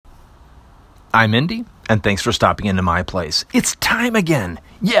I'm Indy, and thanks for stopping into my place. It's time again,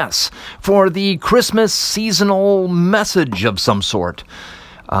 yes, for the Christmas seasonal message of some sort.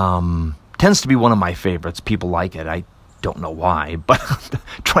 Tends to be one of my favorites. People like it. I don't know why, but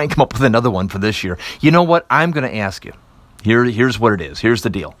try and come up with another one for this year. You know what? I'm going to ask you. Here's what it is. Here's the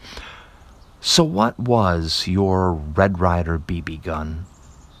deal. So what was your Red Ryder BB gun?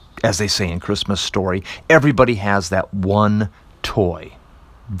 As they say in Christmas Story, everybody has that one toy.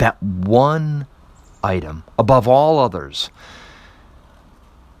 That one item, above all others,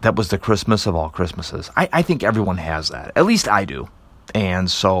 that was the Christmas of all Christmases. I think everyone has that. At least I do. And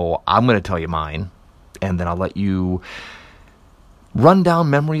so I'm going to tell you mine, and then I'll let you run down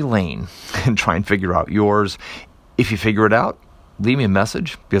memory lane and try and figure out yours. If you figure it out, leave me a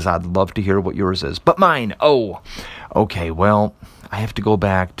message, because I'd love to hear what yours is. But mine, okay, well, I have to go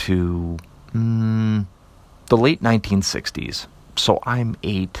back to the late 1960s. So I'm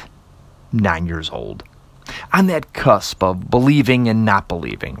 9 years old. On that cusp of believing and not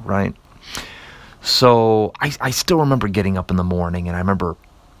believing, right? So I still remember getting up in the morning, and I remember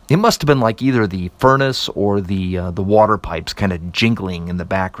it must have been like either the furnace or the water pipes kind of jingling in the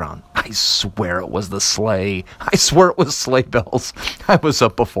background. I swear it was the sleigh. I swear it was sleigh bells. I was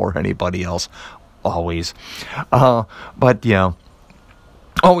up before anybody else, always. But yeah.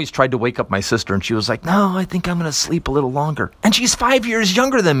 Always tried to wake up my sister, and she was like, no, I think I'm going to sleep a little longer. And she's 5 years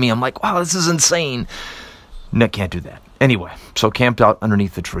younger than me. I'm like, wow, this is insane. No, can't do that. Anyway, so camped out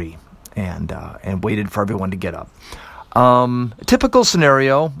underneath the tree and waited for everyone to get up. Typical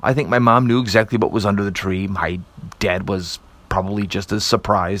scenario. I think my mom knew exactly what was under the tree. My dad was probably just as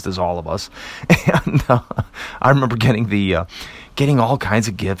surprised as all of us. And I remember getting all kinds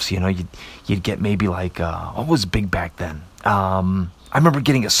of gifts. You know, you'd get maybe like, what was big back then? I remember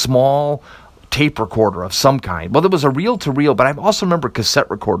getting a small tape recorder of some kind. Well, there was a reel-to-reel, but I also remember cassette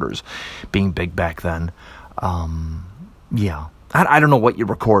recorders being big back then. Yeah. I don't know what you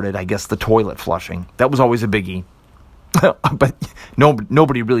recorded. I guess the toilet flushing. That was always a biggie. But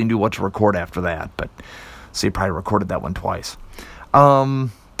nobody really knew what to record after that. But so you probably recorded that one twice.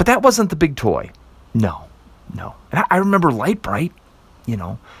 But that wasn't the big toy. No. And I remember Light Bright. You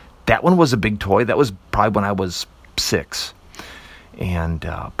know, that one was a big toy. That was probably when I was 6. And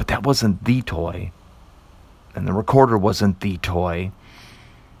but that wasn't the toy, and the recorder wasn't the toy.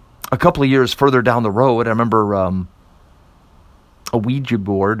 A couple of years further down the road, I remember a Ouija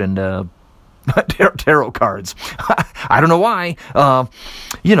board and tarot cards. I don't know why.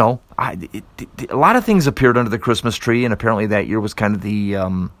 You know, a lot of things appeared under the Christmas tree, and apparently that year was kind of the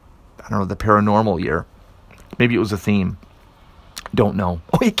the paranormal year. Maybe it was a theme. Don't know.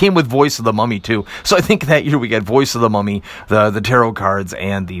 Oh, it came with Voice of the Mummy, too. So I think that year we got Voice of the Mummy, the tarot cards,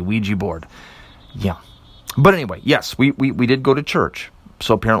 and the Ouija board. Yeah. But anyway, yes, we did go to church.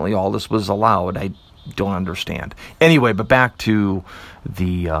 So apparently all this was allowed. I don't understand. Anyway, but back to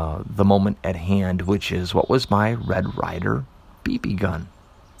the moment at hand, which is, what was my Red Ryder BB gun?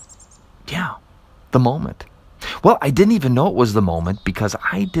 Yeah, the moment. Well, I didn't even know it was the moment because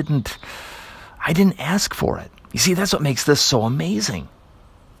I didn't ask for it. You see, that's what makes this so amazing.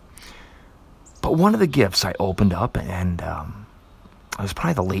 But one of the gifts I opened up, and it was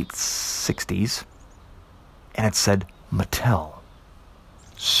probably the late 60s, and it said Mattel,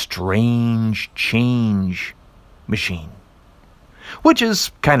 Strange Change Machine. Which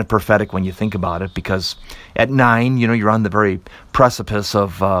is kind of prophetic when you think about it, because at 9, you know, you're on the very precipice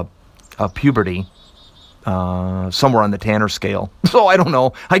of puberty. Somewhere on the Tanner scale. So I don't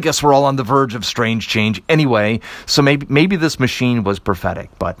know. I guess we're all on the verge of strange change anyway. So maybe this machine was prophetic,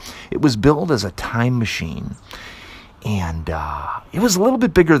 but it was billed as a time machine. And it was a little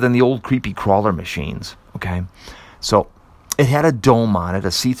bit bigger than the old creepy crawler machines. Okay. So it had a dome on it, a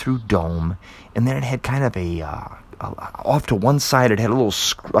see-through dome. And then it had kind of off to one side, it had a little,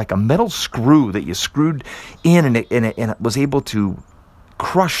 like a metal screw that you screwed in, and it was able to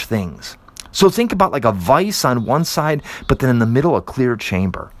crush things. So think about like a vice on one side, but then in the middle, a clear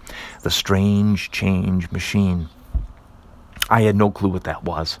chamber. The Strange Change Machine. I had no clue what that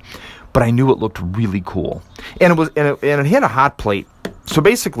was, but I knew it looked really cool. And it had a hot plate. So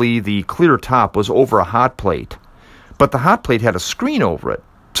basically, the clear top was over a hot plate, but the hot plate had a screen over it.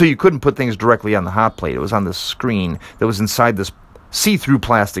 So you couldn't put things directly on the hot plate. It was on this screen that was inside this see-through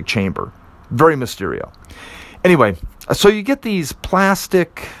plastic chamber. Very Mysterio. Anyway, so you get these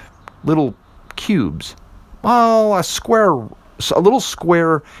plastic little cubes. Well, a little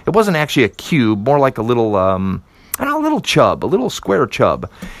square. It wasn't actually a cube, more like a little, little chub, a little square chub.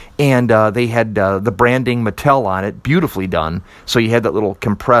 And they had the branding Mattel on it, beautifully done. So you had that little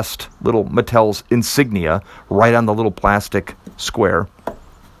compressed little Mattel's insignia right on the little plastic square.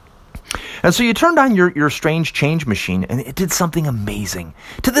 And so you turned on your strange change machine, and it did something amazing.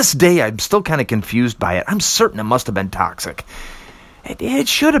 To this day, I'm still kind of confused by it. I'm certain it must have been toxic. It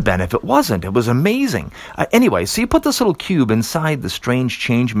should have been if it wasn't. It was amazing. Anyway, so you put this little cube inside the strange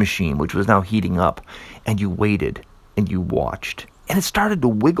change machine, which was now heating up, and you waited, and you watched. And it started to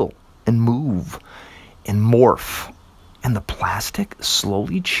wiggle and move and morph. And the plastic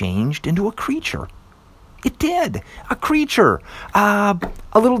slowly changed into a creature. It did. A creature. A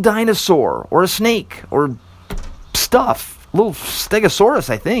little dinosaur or a snake or stuff. A little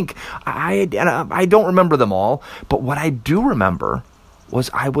stegosaurus, I think. I don't remember them all. But what I do remember was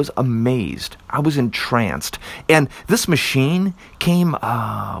I was amazed. I was entranced. And this machine came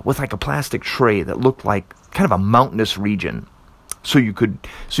with like a plastic tray that looked like kind of a mountainous region. So you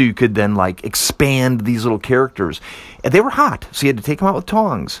could then like expand these little characters. And they were hot, so you had to take them out with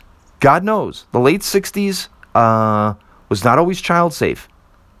tongs. God knows, the late 60s was not always child safe.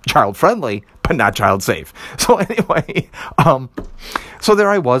 Child friendly, but not child safe. So anyway, so there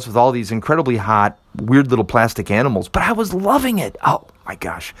I was with all these incredibly hot, weird little plastic animals, but I was loving it. Oh my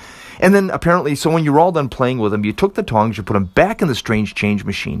gosh. And then apparently, so when you were all done playing with them, you took the tongs, you put them back in the strange change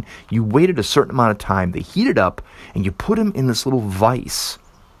machine, you waited a certain amount of time, they heated up, and you put them in this little vise.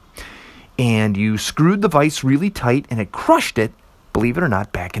 And you screwed the vise really tight, and it crushed it, believe it or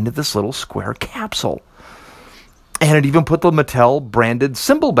not, back into this little square capsule. And it even put the Mattel branded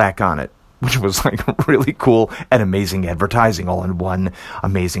symbol back on it, which was like really cool and amazing advertising all in one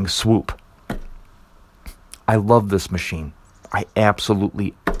amazing swoop. I love this machine. I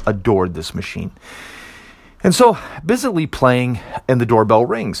absolutely adored this machine. And so, busily playing, and the doorbell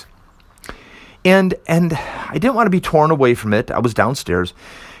rings. And I didn't want to be torn away from it. I was downstairs.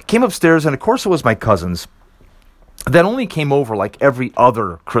 Came upstairs, and of course it was my cousins that only came over like every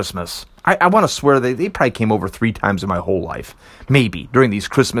other Christmas. I want to swear they probably came over 3 times in my whole life. Maybe, during these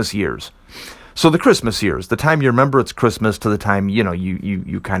Christmas years. So the Christmas years, the time you remember it's Christmas to the time,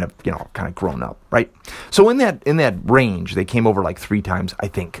 you kind of grown up, right? So in that range, they came over like 3 times, I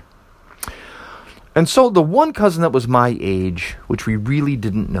think. And so the one cousin that was my age, which we really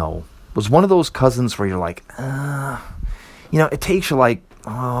didn't know, was one of those cousins where you're like, it takes you like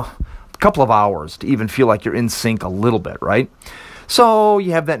a couple of hours to even feel like you're in sync a little bit, right? So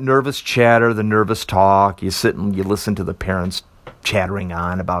you have that nervous chatter, the nervous talk. You sit and you listen to the parents chattering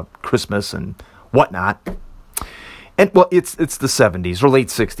on about Christmas and whatnot. And, well, it's the 70s or late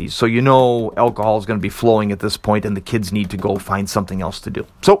 60s, so alcohol is going to be flowing at this point, and the kids need to go find something else to do.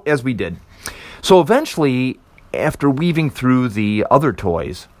 So, as we did. So, eventually, after weaving through the other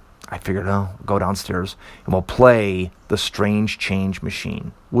toys, I figured, we'll go downstairs, and we'll play the strange change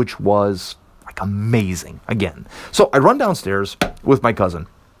machine, which was amazing again. So I run downstairs with my cousin,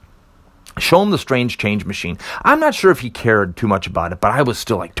 show him the strange change machine. I'm not sure if he cared too much about it, but I was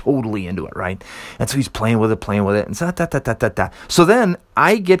still like totally into it, right? And so he's playing with it, and so then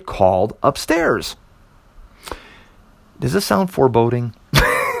I get called upstairs. Does this sound foreboding?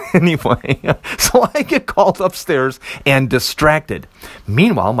 Anyway, so I get called upstairs and distracted.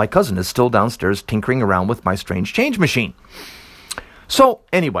 Meanwhile, my cousin is still downstairs tinkering around with my strange change machine. So,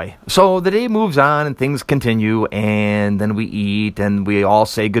 anyway, so the day moves on and things continue, and then we eat, and we all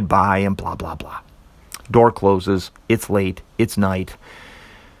say goodbye, and blah, blah, blah. Door closes, it's late, it's night.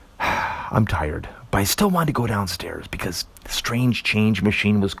 I'm tired, but I still wanted to go downstairs because the strange change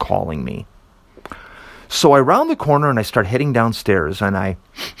machine was calling me. So I round the corner, and I start heading downstairs, and I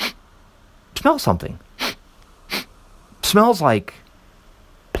smell something. Smells like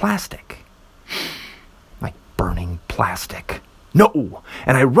plastic. Like burning plastic. No!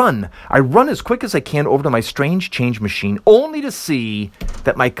 And I run as quick as I can over to my strange change machine, only to see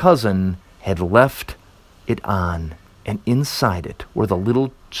that my cousin had left it on, and inside it were the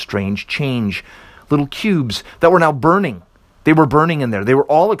little strange change, little cubes that were now burning. They were burning in there. They were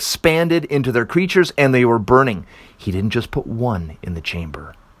all expanded into their creatures, and they were burning. He didn't just put one in the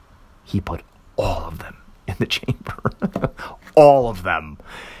chamber. He put all of them in the chamber. All of them.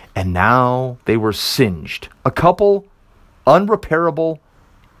 And now they were singed. A couple unrepairable,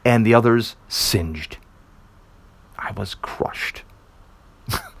 and the others singed. I was crushed.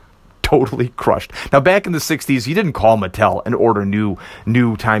 Totally crushed. Now, back in the 60s, you didn't call Mattel and order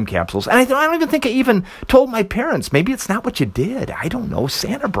new time capsules. And I don't even think I even told my parents. Maybe it's not what you did. I don't know.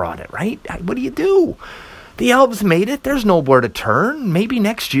 Santa brought it, right? What do you do? The elves made it. There's nowhere to turn. Maybe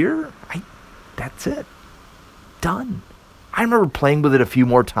next year. That's it. Done. I remember playing with it a few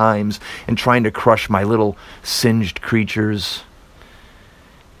more times and trying to crush my little singed creatures.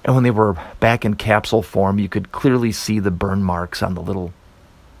 And when they were back in capsule form, you could clearly see the burn marks on the little,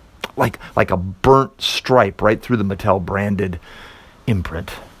 like a burnt stripe right through the Mattel branded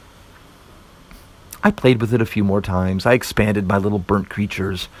imprint. I played with it a few more times. I expanded my little burnt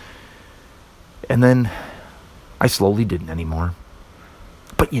creatures. And then I slowly didn't anymore.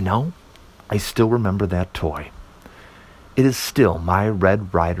 But I still remember that toy. It is still my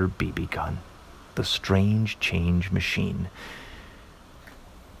Red Ryder BB gun, the Strange Change Machine.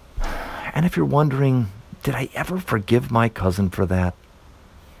 And if you're wondering, did I ever forgive my cousin for that?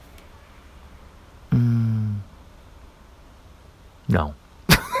 No.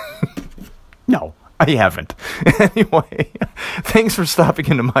 No, I haven't. Anyway, thanks for stopping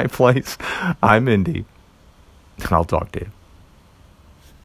into my place. I'm Indy, and I'll talk to you.